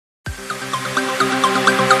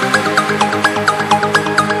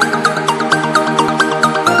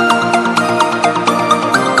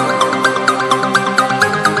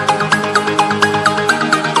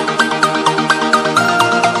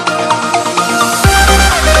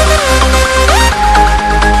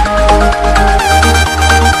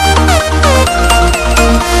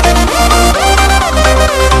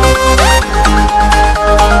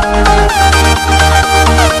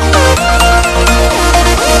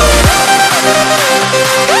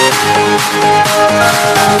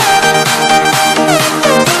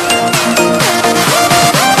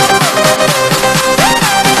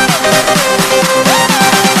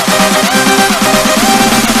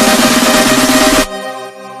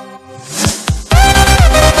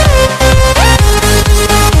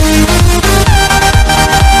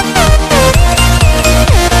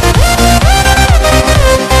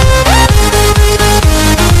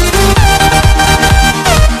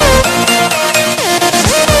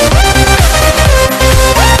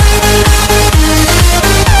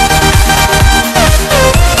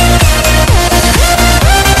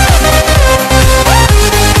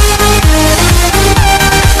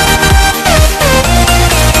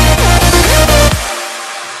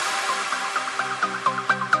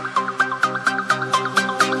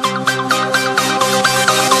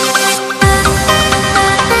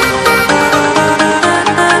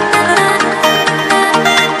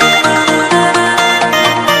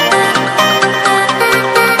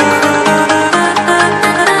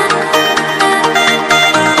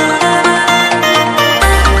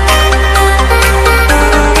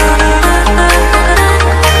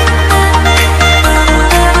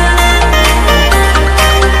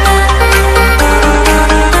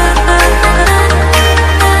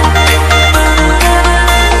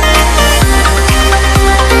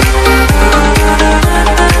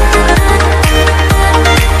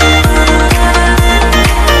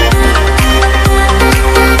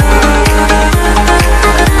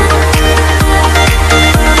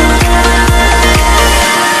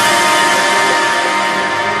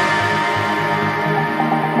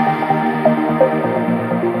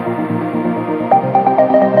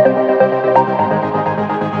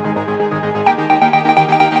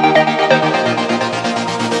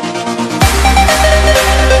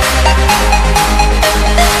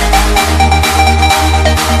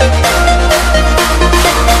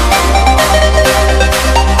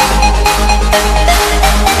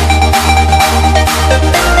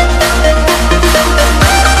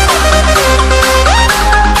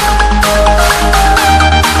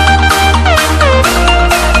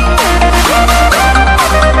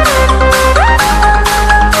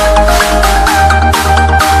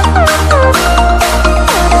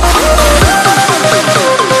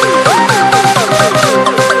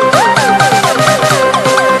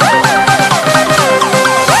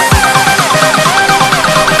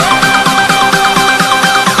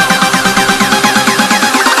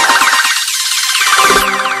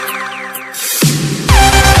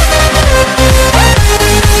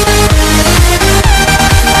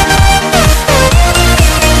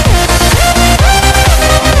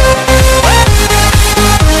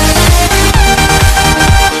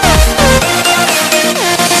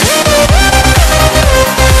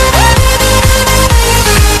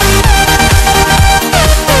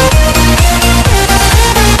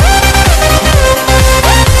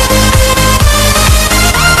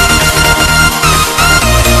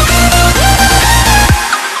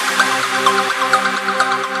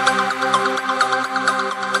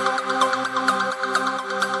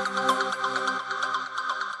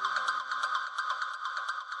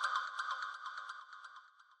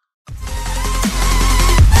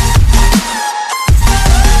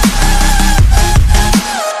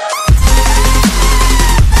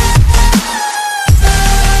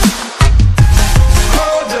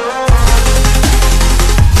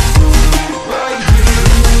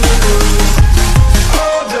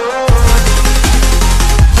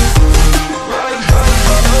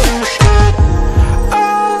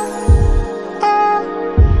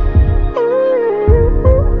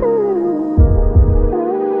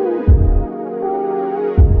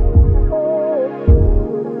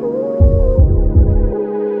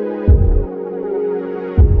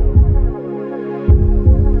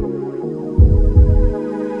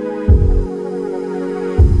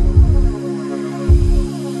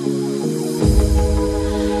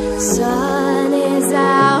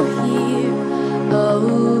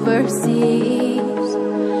perceives.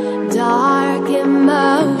 Dark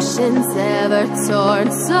emotions ever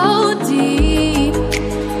torn so deep,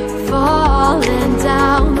 falling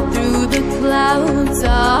down through the clouds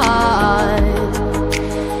on,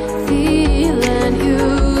 feeling you.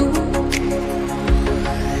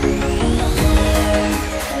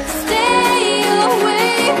 Stay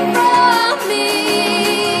away from me.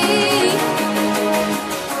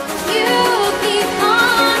 You keep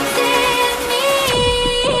haunting me.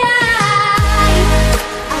 I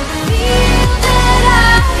feel that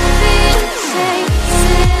I've been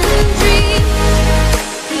chasing dreams.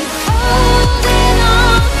 Keep holding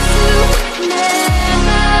on to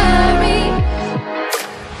memories.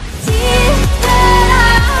 Tears that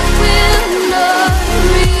I will not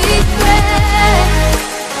regret.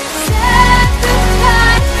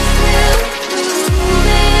 Sacrifice will prove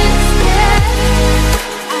instead.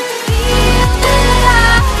 I feel that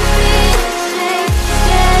I've been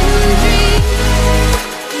chasing dreams.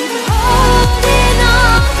 Keep holding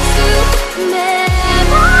on to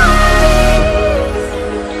memories.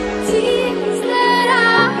 Tears that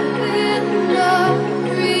I will not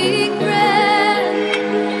regret.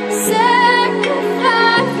 Sacrifice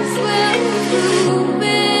will prove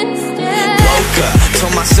instead. Woke up,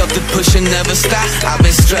 told myself to push and never stop. I've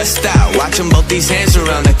been stressed out, watching both these hands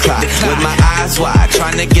around the clock. With my eyes wide,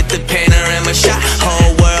 trying to get the panorama shot.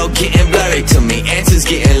 Whole world getting blurry to me, answers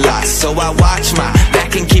getting lost. So I watch my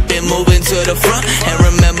back and keep it moving to the front. And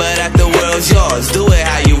remember that the world's yours, do it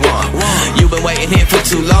how you want. You've been waiting here for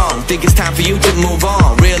too long, think it's time for you to move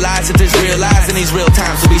on. Realize that there's real lies in these real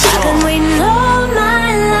times, so be I've strong. been waiting all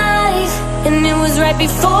my life, and it was right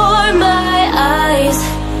before my eyes.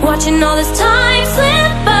 Watching all this time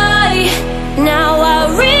slip by, now I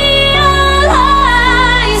realize.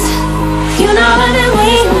 You know I've been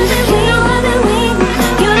waiting, you know I've been waiting,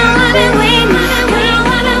 you know I've been waiting, you know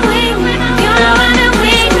I've been waiting, you know I've been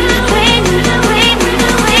waiting, waiting, waiting,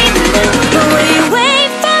 waiting. But will you wait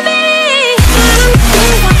for me?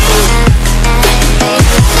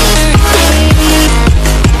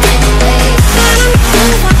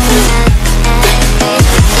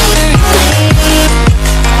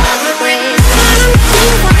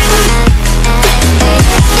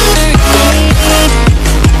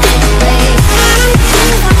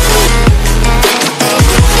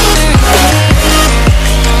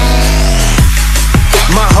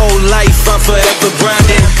 My whole life I'm forever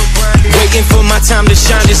grinding, waiting for my time to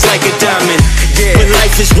shine just like a diamond. When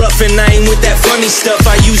life is rough and I ain't with that funny stuff,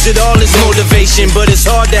 I use it all as motivation, but it's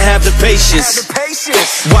hard to have the patience.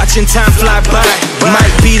 Watching time fly by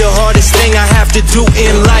might be the hardest thing I have to do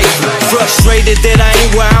in life. Frustrated that I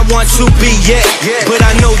ain't where I want to be yet, but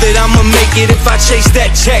I know that I'ma make it if I chase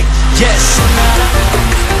that check. Yes.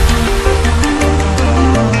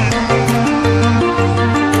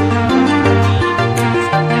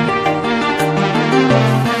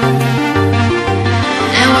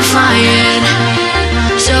 Flying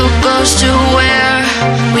so close to where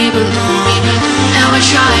we belong, and we're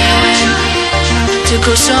trying to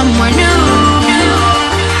go somewhere new.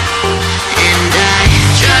 And I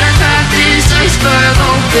try to crack this iceberg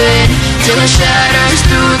open till it shatters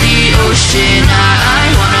through the ocean.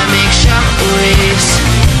 I wanna make shockwaves,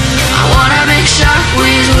 I wanna make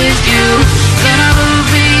shockwaves with you. Gonna move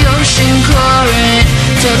the ocean current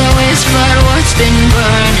till the waves flood what's been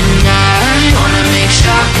burning. I wanna make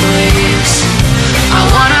shockwaves, I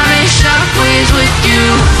wanna make shockwaves with you.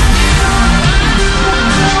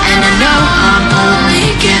 And I know I'm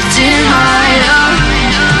only getting higher,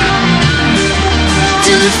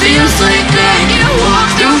 till it feels like I can walk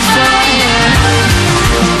through fire.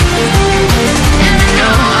 And I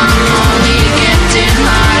know I'm only getting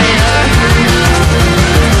higher,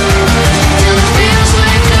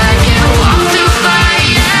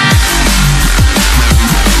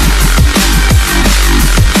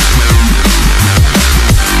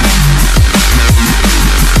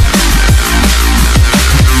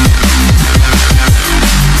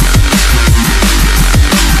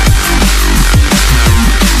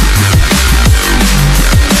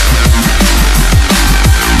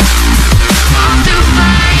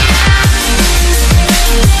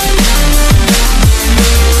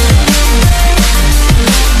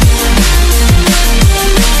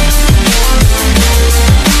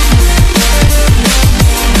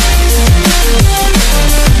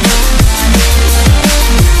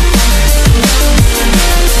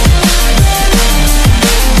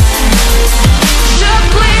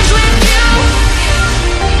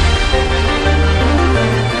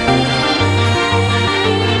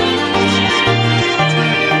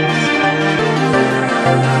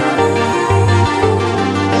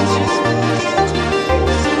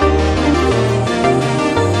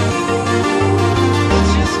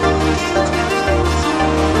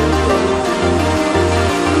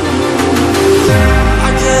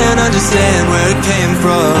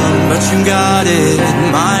 that you got it,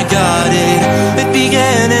 my got it. It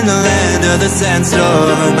began in the land of the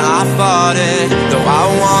sandstorm. I fought it, though I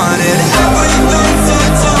wanted everything to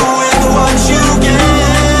do with what you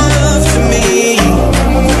gave to me.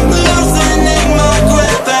 Loosening my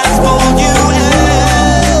grip as pulled you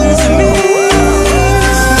into me.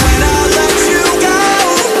 When I let you go,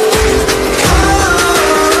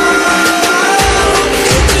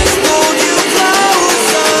 it just pulled you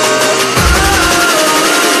closer.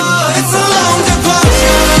 It's a long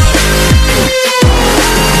departure.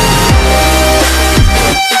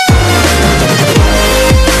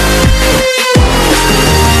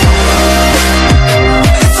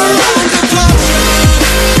 It's a long departure.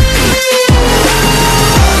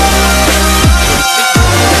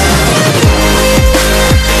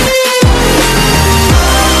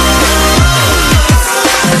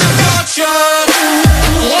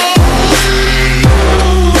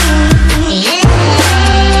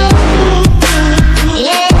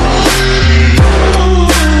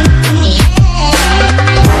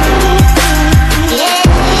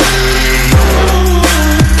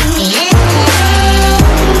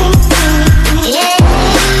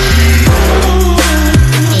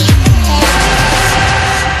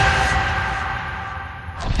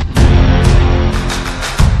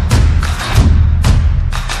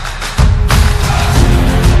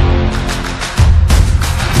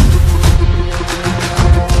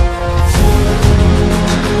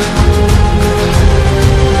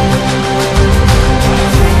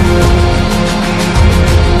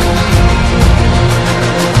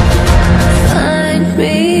 Find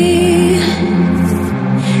me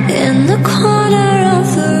in the corner of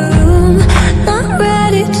the room, not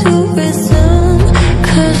ready to resume,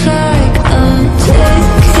 'cause like I'm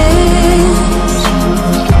taking.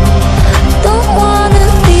 Don't wanna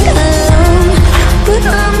be alone, but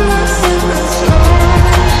I'm not feeling strong.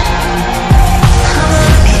 I'm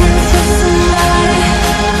looking for somebody.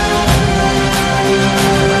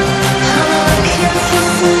 I'm looking for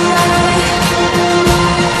somebody.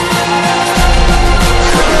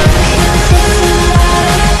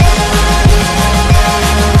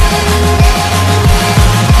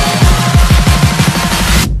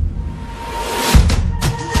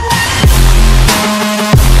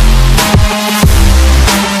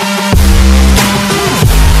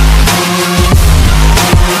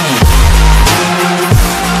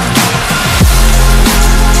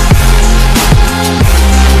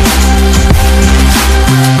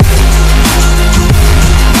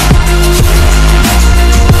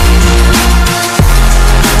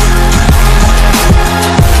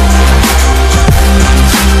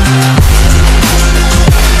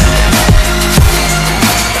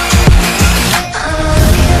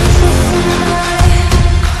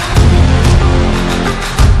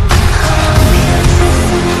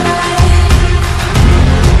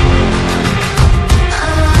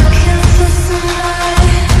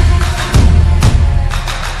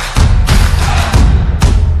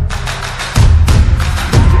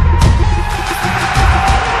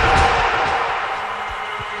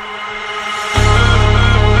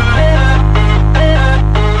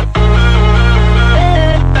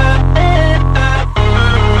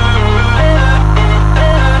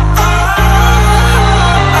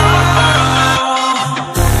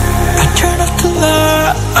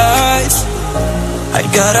 I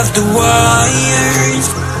got off the wires.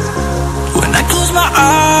 When I close my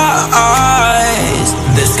eyes,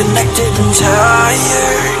 disconnected and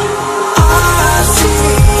tired. I see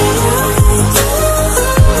you.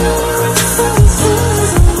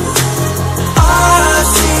 I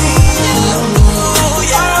see you,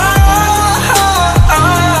 yeah.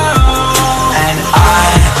 And I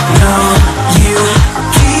know you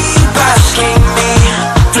keep asking me,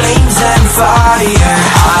 flames and fire.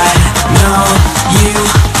 I know you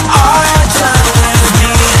are done with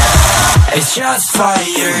me. It's just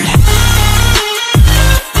fired.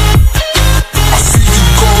 I see you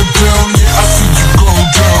go down, yeah, I see you go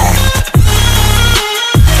down.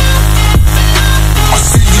 I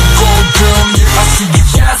see you go down, yeah, I see you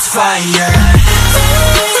just fired.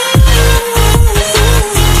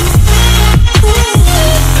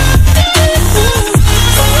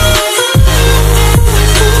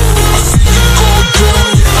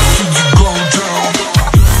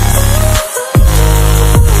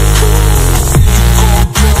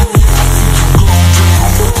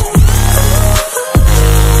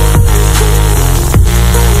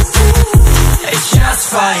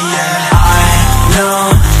 Fire. I know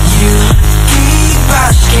you keep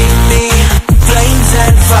asking me,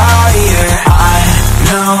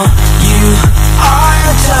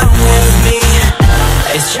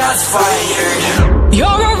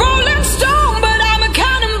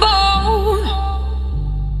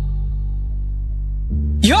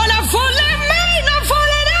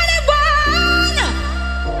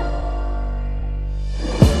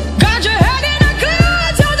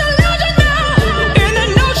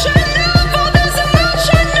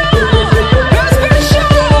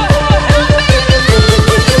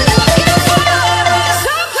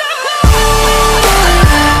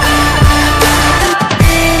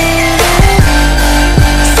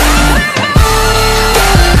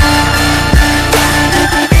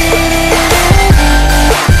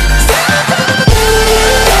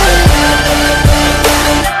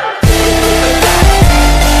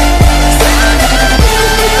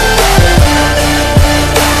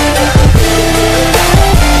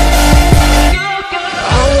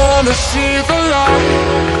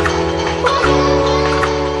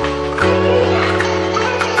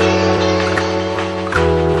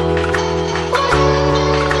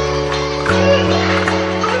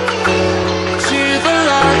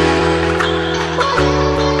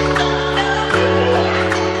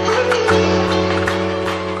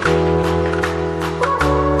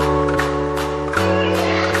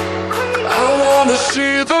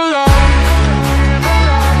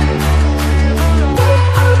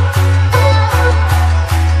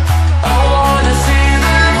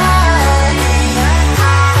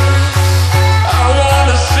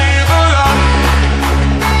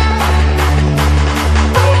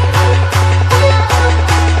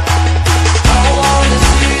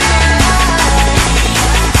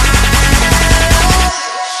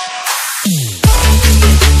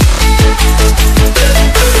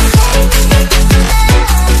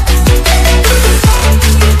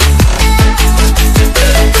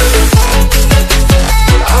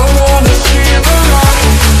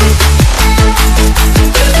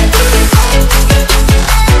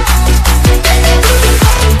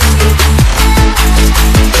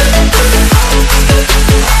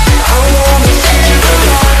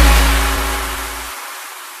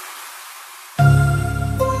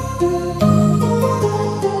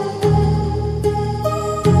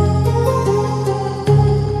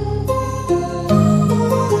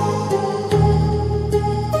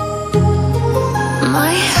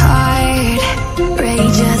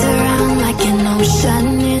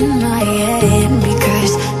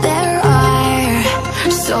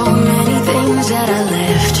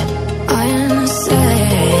 lift, I'm sad.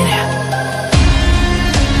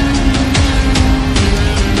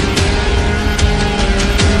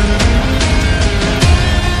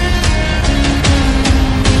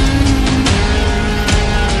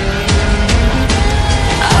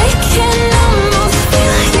 I can almost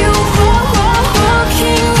feel you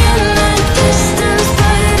walking in the distance,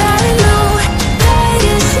 but I know that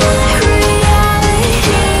it's not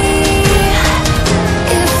reality.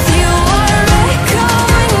 If you are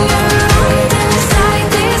echoing around inside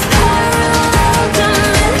these parallel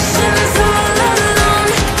dimensions all alone,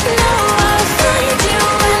 know I'll find you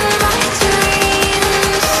in my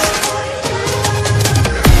dreams.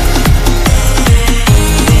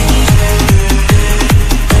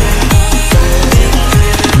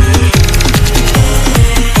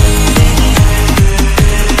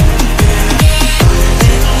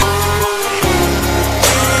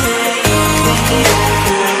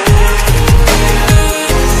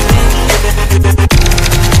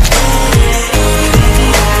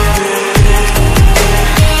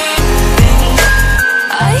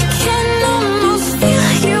 I can almost feel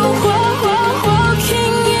you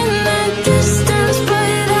walking in the distance,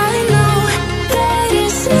 but I know that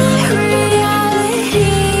it's not reality.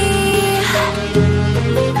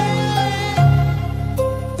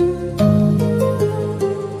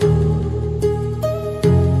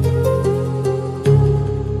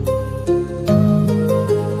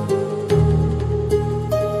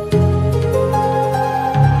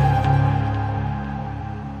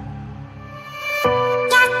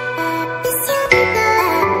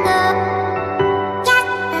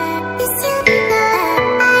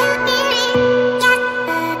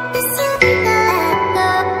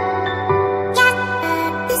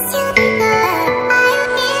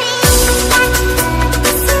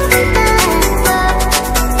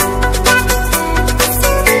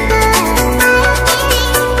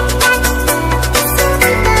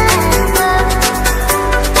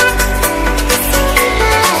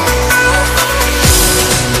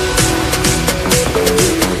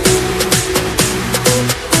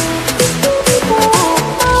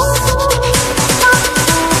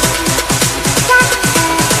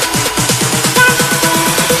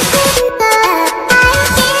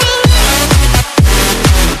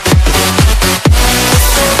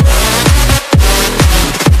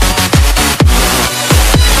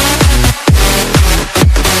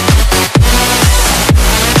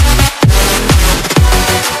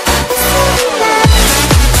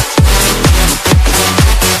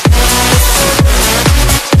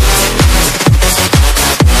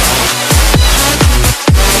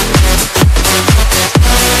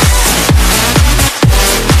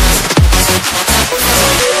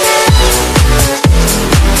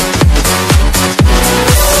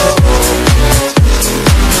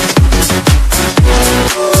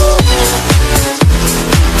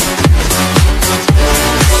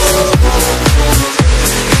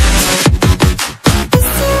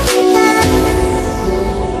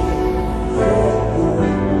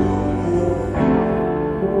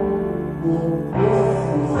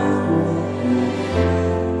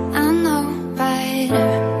 I know better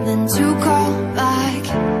than to call back.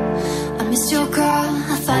 I missed your call,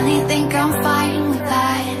 I finally think I'm fine with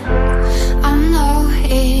that. I know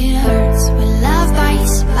it hurts when love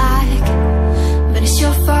bites back, but it's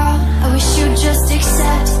your fault, I wish you'd just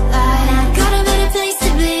accept that. I got a better place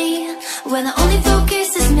to be, where the only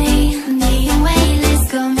focus is me. Being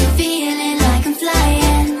weightless, got me feeling like I'm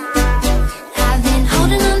flying. I've been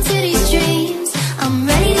holding on to these dreams, I'm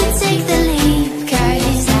ready to take the leap,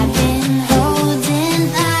 'cause I've been holding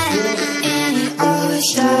that in all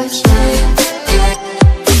stars.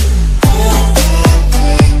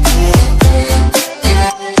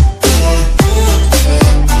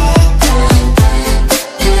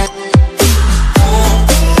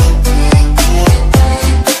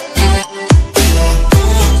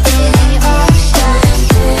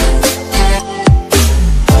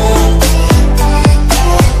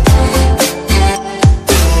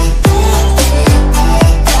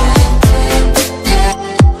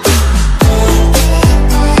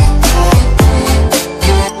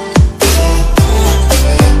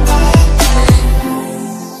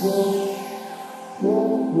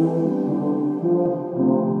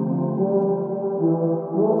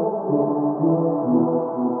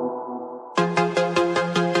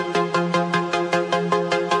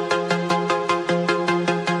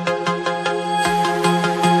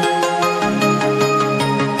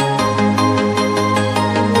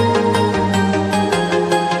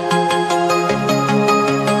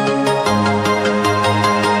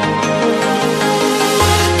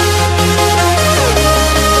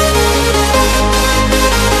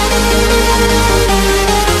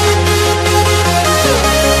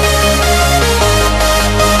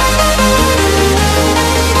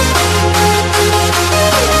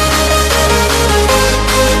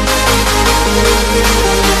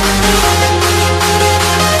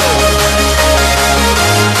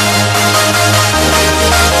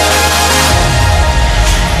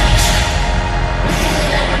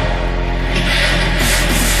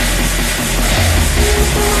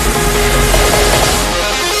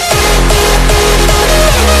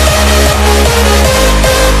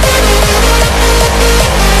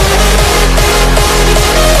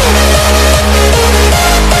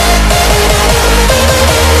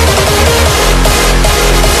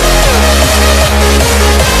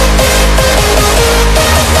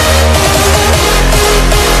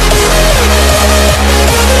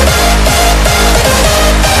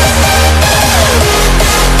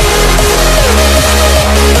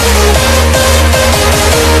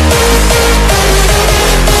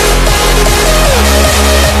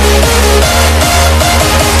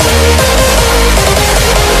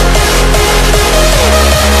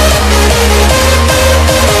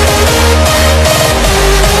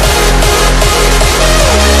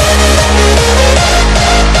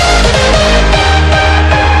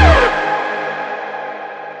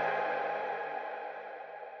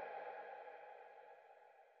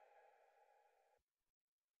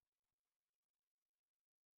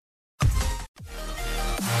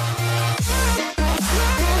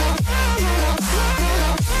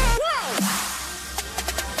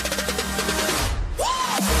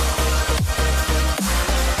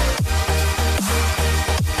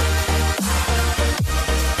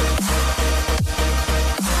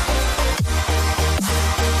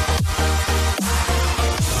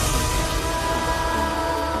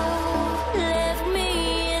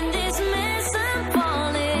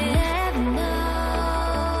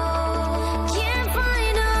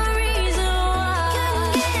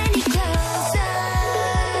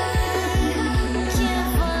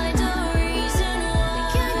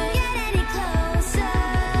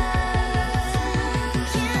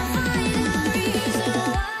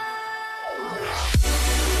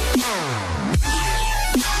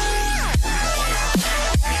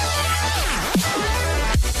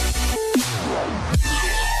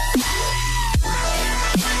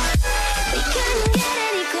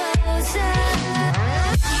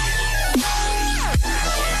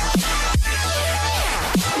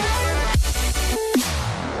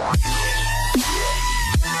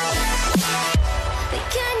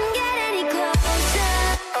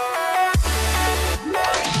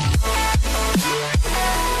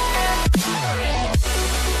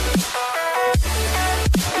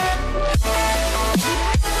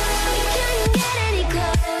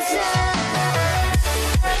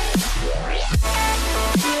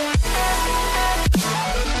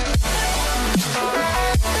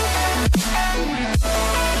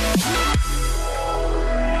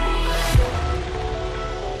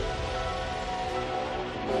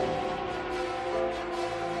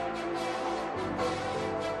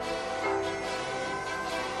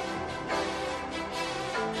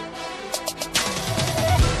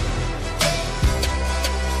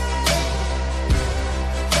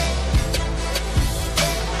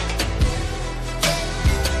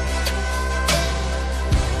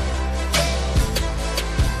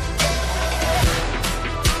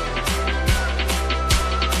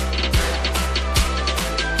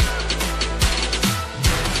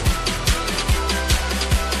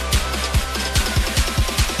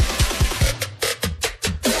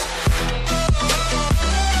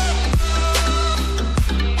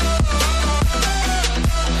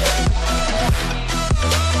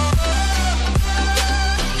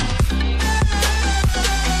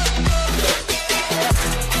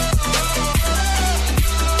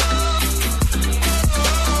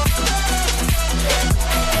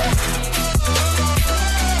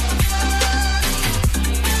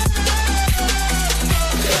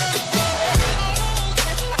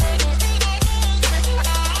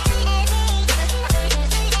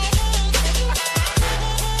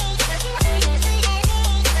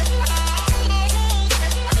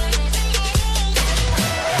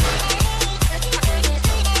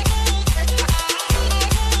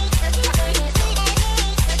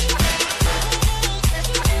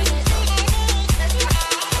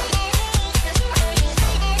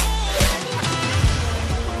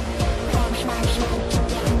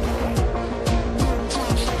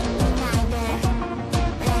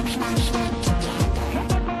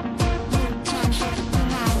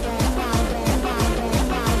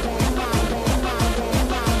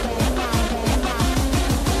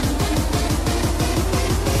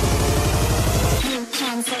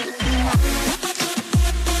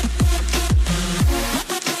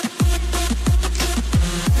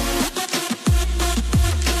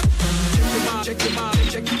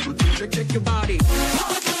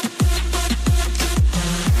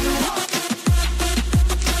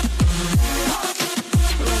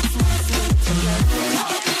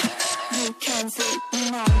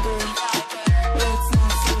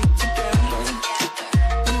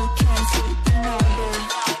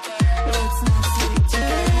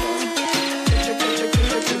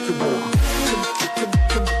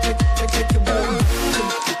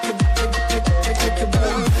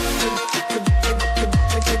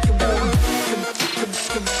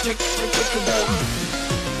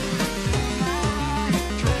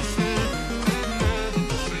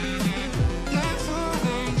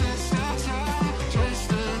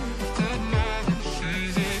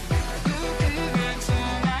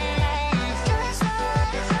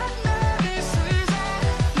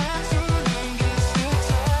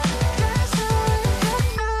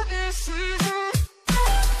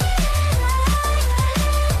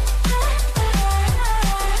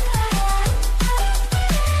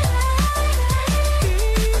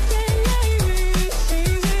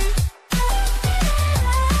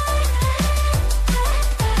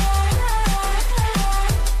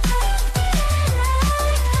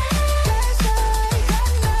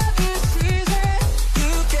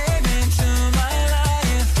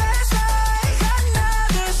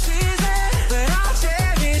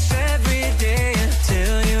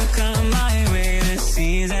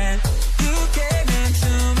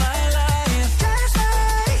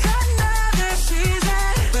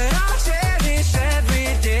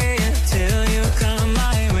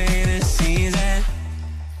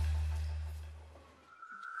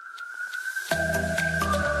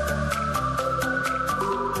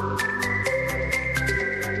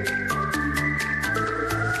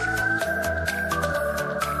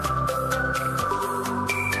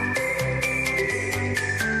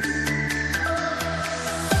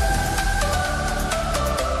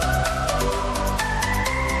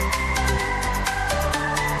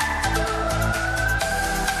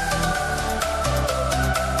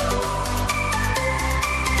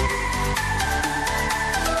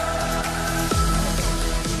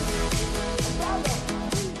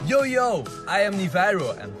 Yo, I am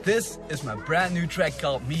Nivairo and this is my brand new track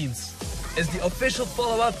called Memes. It's the official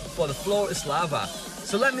follow-up for The Floor is Lava,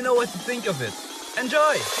 so let me know what you think of it.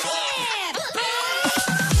 Enjoy!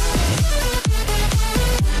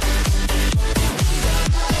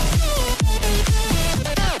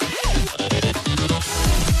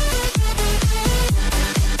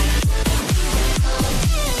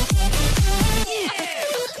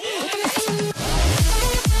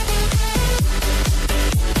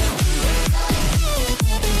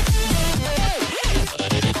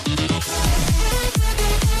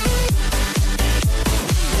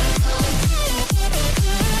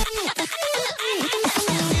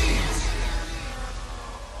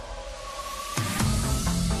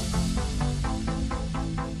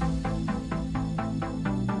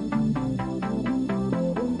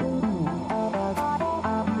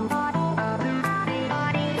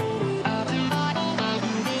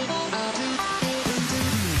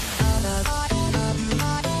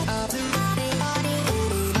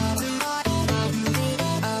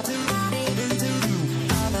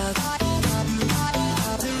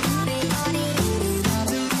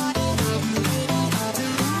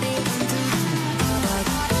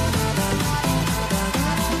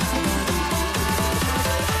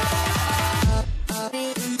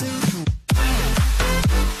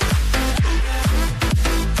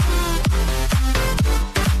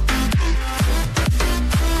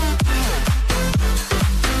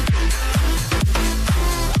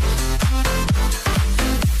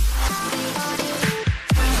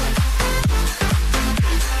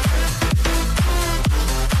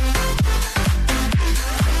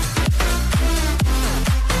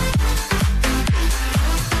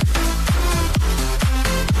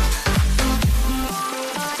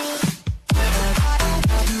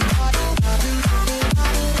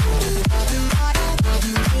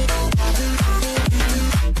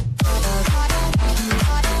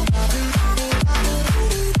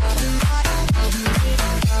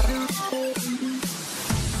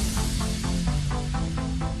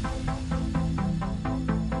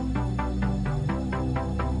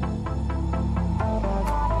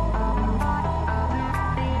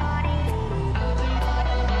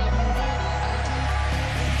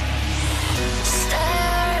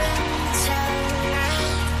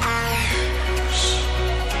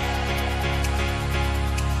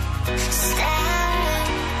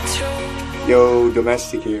 Yo,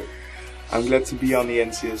 Domestic here. I'm glad to be on the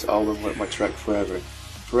NCS album with my track Forever.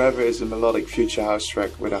 Forever is a melodic future house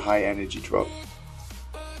track with a high energy drop.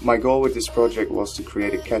 My goal with this project was to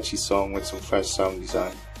create a catchy song with some fresh sound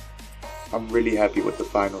design. I'm really happy with the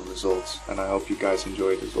final results and I hope you guys enjoy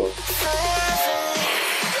it as well.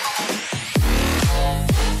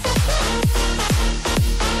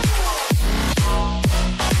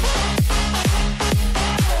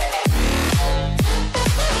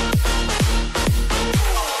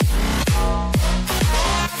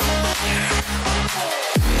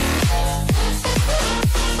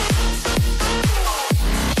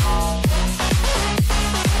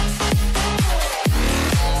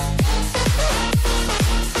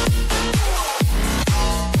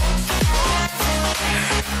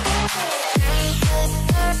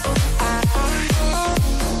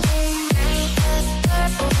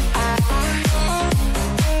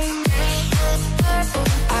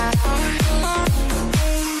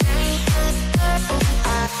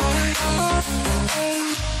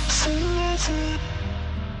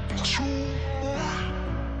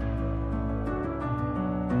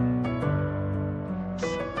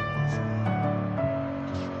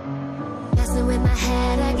 messing with my head.